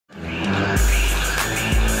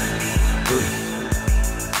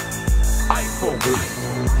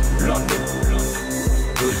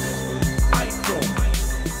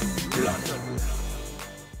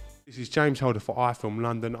James Helder for iFILM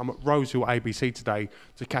London. I'm at Rosehill ABC today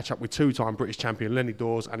to catch up with two-time British champion Lenny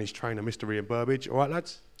Dawes and his trainer, Mr. Ian Burbedge. All right,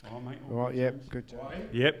 lads? All right, mate. All right, yep, good job.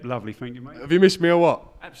 Yep, lovely, thank you, mate. Have you missed me or what?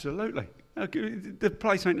 Absolutely. The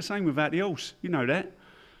place ain't the same without the horse. You know that.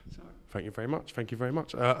 So. Thank you very much. Thank you very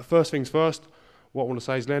much. First things first, what I want to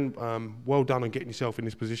say is, Len, well done on getting yourself in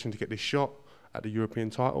this position to get this shot at the European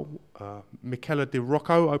title. Michele Di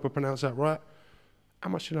Rocco, I hope I pronounced that right. How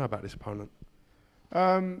much do you know about this opponent?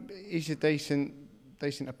 He's a decent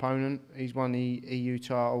opponent. He's won the EU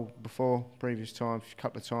title before, previous times, a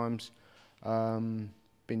couple of times. Been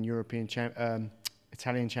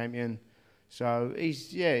Italian champion. So he's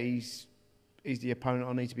the opponent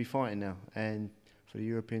I need to be fighting now. And for the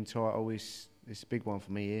European title, it's a big one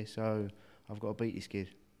for me here. So I've got to beat this kid.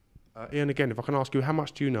 Ian, again, if I can ask you, how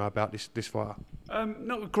much do you know about this fighter?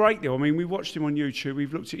 Not a great deal. I mean, we watched him on YouTube.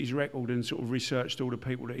 We've looked at his record and sort of researched all the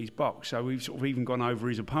people that he's boxed. So we've sort of even gone over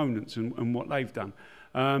his opponents and what they've done.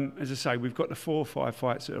 As I say, we've got the 4 or 5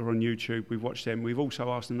 fights that are on YouTube. We've watched them. We've also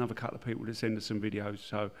asked another couple of people to send us some videos.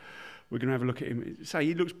 So we're going to have a look at him. Say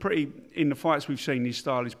he looks pretty, in the fights we've seen, his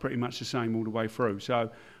style is pretty much the same all the way through. So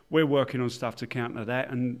we're working on stuff to counter that,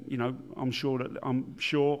 and you know, I'm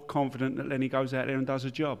confident that Lenny goes out there and does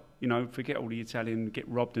a job. You know, forget all the Italian, get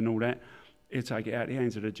robbed and all that. He'll take it out of the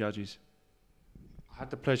hands of the judges. I had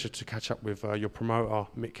the pleasure to catch up with your promoter,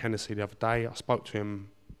 Mick Hennessy, the other day. I spoke to him,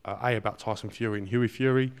 about Tyson Fury and Hughie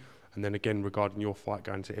Fury, and then again regarding your fight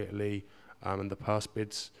going to Italy and the purse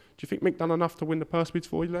bids. Do you think Mick done enough to win the purse bids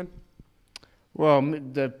for you, Len? Well,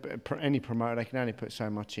 any promoter, they can only put so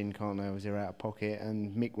much in, can't they, as they're out of pocket.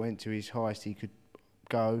 And Mick went to his highest he could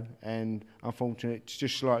go, and unfortunately, it's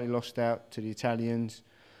just slightly lost out to the Italians.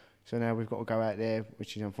 So now we've got to go out there,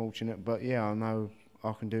 which is unfortunate. But yeah, I know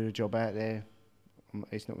I can do the job out there.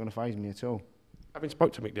 It's not going to faze me at all. Having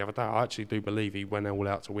spoke to Mick the other day, I actually do believe he went all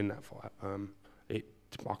out to win that fight.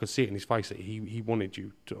 I could see it in his face that he wanted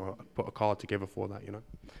you to put a card together for that, you know.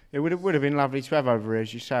 It would have been lovely to have over here,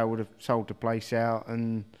 as you say. I would have sold the place out,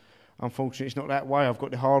 and unfortunately it's not that way. I've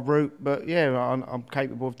got the hard route, but yeah, I'm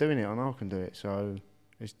capable of doing it. I know I can do it, so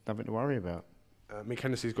there's nothing to worry about. Mick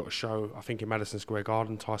Hennessy's got a show, I think, in Madison Square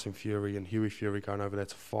Garden. Tyson Fury and Hughie Fury going over there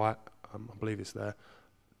to fight. I believe it's there.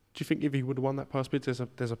 Do you think if he would have won that purse bid, there's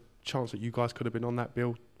a chance that you guys could have been on that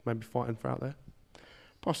bill, maybe fighting for out there?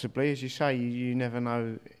 Possibly, as you say, you never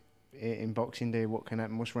know in boxing, do you, what can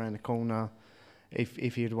happen, what's around the corner. If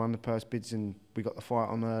he'd won the purse bids and we got the fight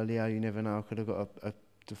on earlier, you never know. I could have got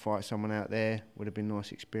to fight someone out there. Would have been a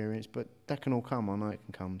nice experience, but that can all come. I know it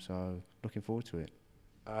can come, so looking forward to it.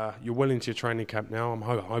 You're well into your training camp now. I'm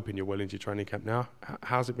hoping you're well into your training camp now.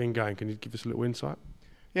 How's it been going? Can you give us a little insight?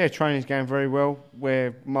 Yeah, training's going very well.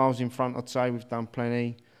 We're miles in front, I'd say. We've done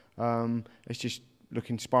plenty. It's just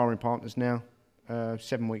looking sparring partners now.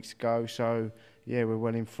 7 weeks to go, so yeah, we're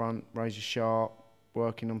well in front, razor sharp,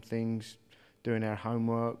 working on things, doing our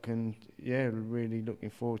homework, and yeah, really looking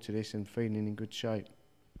forward to this and feeling in good shape.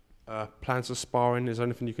 Plans for sparring? Is there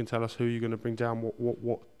anything you can tell us who you're going to bring down?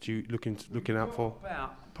 What do you looking out for?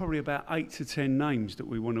 Probably about 8 to 10 names that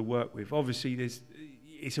we want to work with. Obviously,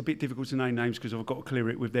 it's a bit difficult to name names because I've got to clear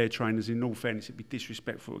it with their trainers. In all fairness, it'd be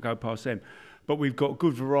disrespectful to go past them. But we've got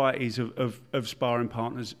good varieties of sparring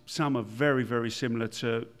partners. Some are very, very similar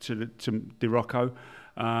to Di Rocco.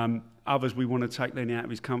 Others we want to take Lenny out of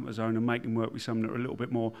his comfort zone and make him work with some that are a little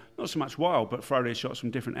bit more, not so much wild, but throw their shots from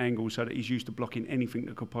different angles so that he's used to blocking anything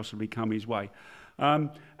that could possibly come his way.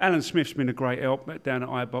 Alan Smith's been a great help down at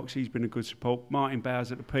iBox. He's been a good support. Martin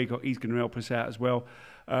Bowers at the Peacock, he's going to help us out as well.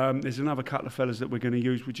 There's another couple of fellas that we're going to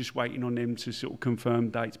use. We're just waiting on them to sort of confirm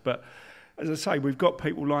dates. But as I say, we've got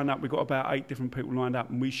people lined up. We've got about 8 different people lined up,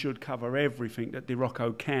 and we should cover everything that Di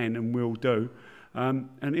Rocco can and will do.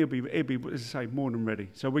 And he'll be, as I say, more than ready.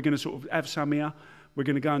 So we're going to sort of have some here. We're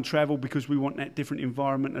going to go and travel because we want that different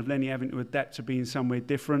environment of Lenny having to adapt to being somewhere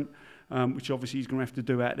different, which obviously he's going to have to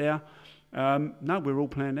do out there. No, we're all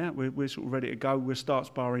planned out. We're sort of ready to go. We'll start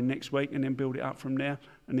sparring next week and then build it up from there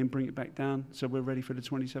and then bring it back down. So we're ready for the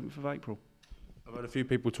 27th of April. I've heard a few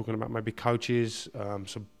people talking about maybe coaches,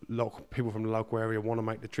 some local people from the local area want to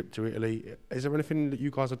make the trip to Italy. Is there anything that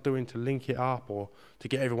you guys are doing to link it up or to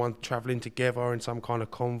get everyone travelling together in some kind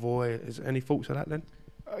of convoy? Is there any thoughts of that then?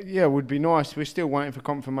 Yeah, it would be nice. We're still waiting for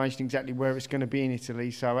confirmation exactly where it's going to be in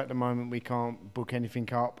Italy, so at the moment we can't book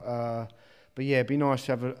anything up. But yeah, it'd be nice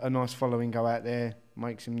to have a nice following, go out there,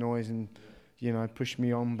 make some noise and, you know, push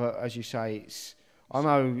me on. But as you say, I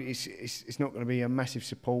know it's not going to be a massive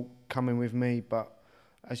support coming with me, but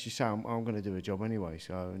as you say, I'm going to do a job anyway,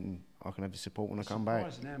 so I can have the support when I come back.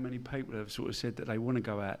 It's surprising how many people have sort of said that they want to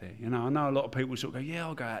go out there. You know, I know a lot of people sort of go, yeah,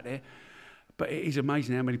 I'll go out there. But it is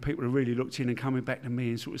amazing how many people have really looked in and coming back to me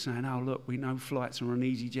and sort of saying, oh, look, we know flights are on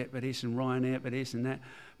EasyJet for this and Ryanair for this and that.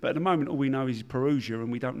 But at the moment, all we know is Perugia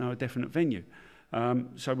and we don't know a definite venue.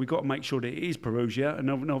 So we've got to make sure that it is Perugia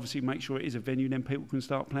and obviously make sure it is a venue, then people can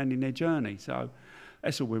start planning their journey. So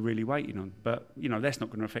that's all we're really waiting on. But, you know, that's not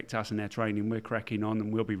going to affect us in our training. We're cracking on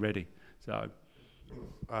and we'll be ready. So...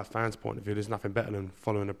 fans' point of view, there's nothing better than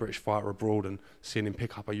following a British fighter abroad and seeing him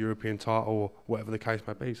pick up a European title or whatever the case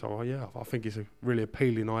may be. So, yeah, I think it's a really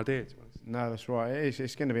appealing idea. No, that's right. It is.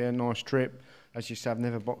 It's going to be a nice trip. As you said, I've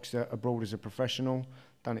never boxed abroad as a professional.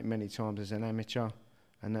 Done it many times as an amateur,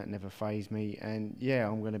 and that never fazed me. And yeah,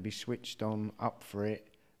 I'm going to be switched on, up for it.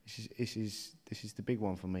 This is the big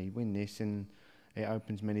one for me. Win this, and it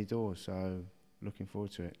opens many doors. So, looking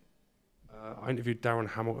forward to it. I interviewed Darren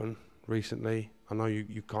Hamilton recently. I know you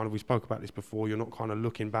we spoke about this before, you're not kind of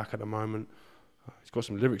looking back at the moment. He's got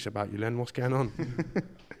some lyrics about you, Len. What's going on?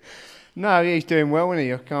 No, he's doing well, isn't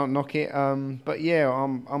he? I can't knock it. But yeah,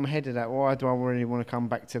 I'm ahead of that. Why do I really want to come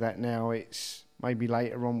back to that now? It's maybe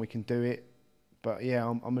later on we can do it. But yeah,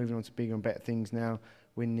 I'm moving on to bigger and better things now.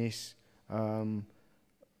 Win this.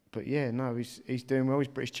 But yeah, no, he's doing well. He's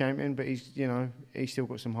British champion, but he's still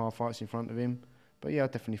got some hard fights in front of him. But yeah, I'll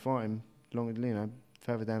definitely fight him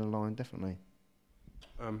further down the line, definitely.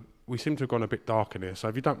 We seem to have gone a bit dark in here, so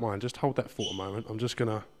if you don't mind, just hold that thought a moment. I'm just going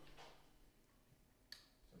to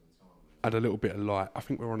add a little bit of light. I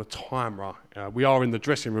think we're on a timer. We are in the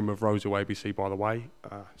dressing room of Rosehill ABC, by the way.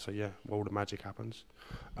 So yeah, where all the magic happens.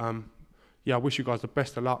 Yeah, I wish you guys the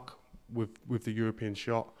best of luck with the European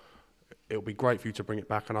shot. It'll be great for you to bring it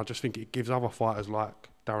back, and I just think it gives other fighters like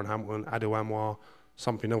Darren Hamilton, Adil Anwar,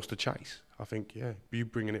 something else to chase. I think, yeah, you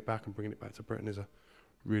bringing it back and bringing it back to Britain is a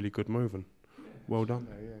really good move, and well done.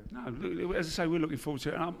 No, as I say, we're looking forward to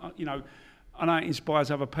it. And I know it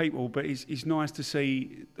inspires other people, but it's nice to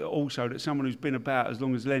see also that someone who's been about as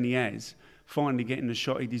long as Lenny has finally getting the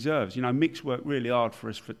shot he deserves. You know, Mick's worked really hard for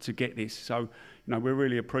us to get this, so we're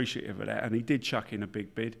really appreciative of that. And he did chuck in a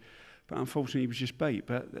big bid, but unfortunately he was just beat.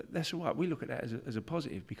 But that's all right. We look at that as a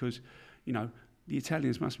positive because, the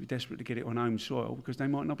Italians must be desperate to get it on home soil because they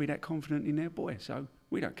might not be that confident in their boy. So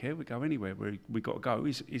we don't care. We go anywhere where we got to go.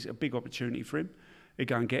 It's a big opportunity for him. He'll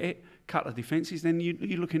go and get it. Couple of defences, then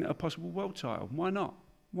you're looking at a possible world title. Why not?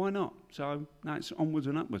 Why not? So no, it's onwards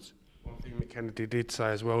and upwards. One thing Mick Kennedy did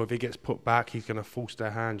say as well, if he gets put back, he's going to force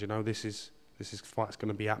their hand. This is fight's going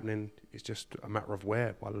to be happening. It's just a matter of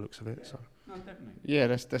where, by the looks of it. Yeah. So. No, definitely. Yeah,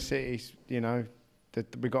 that's it.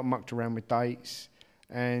 We got mucked around with dates,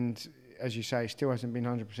 and as you say, it still hasn't been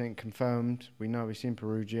 100% confirmed. We know it's in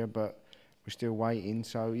Perugia, but we're still waiting.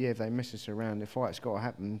 So yeah, if they mess us around, the fight's got to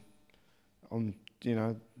happen on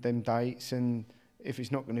them dates, and if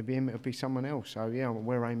it's not going to be him, it'll be someone else. So yeah,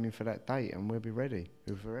 we're aiming for that date, and we'll be ready,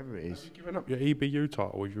 whoever it is. Have you given up your EBU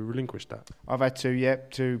title, or have you relinquished that? I've had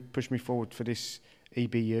to push me forward for this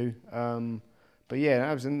EBU. But yeah,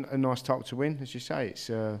 that was a nice title to win, as you say.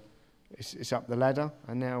 It's up the ladder,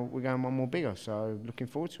 and now we're going one more bigger. So looking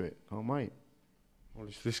forward to it. Can't wait. Well,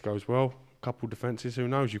 if this goes well, a couple defences, who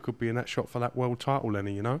knows? You could be in that shot for that world title,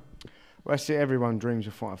 Lenny. Well, that's it. Everyone dreams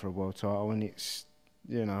of fighting for a world title, and it's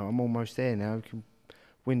I'm almost there now. We can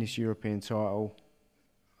win this European title.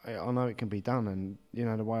 I know it can be done, and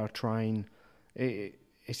the way I train,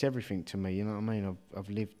 it's everything to me. You know what I mean? I've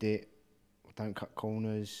lived it. I don't cut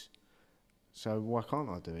corners, so why can't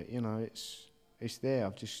I do it? It's there.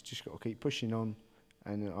 I've just got to keep pushing on,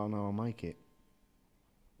 and I know I'll make it.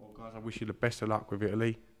 Well, guys, I wish you the best of luck with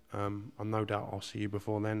Italy. I'm no doubt I'll see you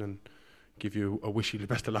before then and give you wish you the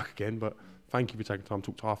best of luck again. But thank you for taking time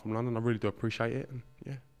to talk to iFILM London. I really do appreciate it. And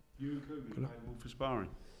yeah. You and Coogan available for sparring?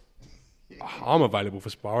 I'm available for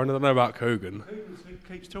sparring. I don't know about Coogan. Coogan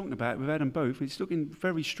keeps talking about it with Adam both. It's looking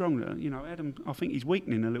very strong. Adam, I think he's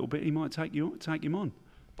weakening a little bit. He might take him on.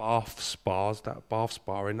 Bath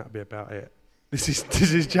sparring, that'd be about it. This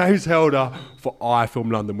is James Helder for iFILM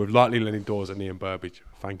London with LENNY DAWS and Ian Burbedge.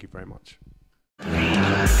 Thank you very much.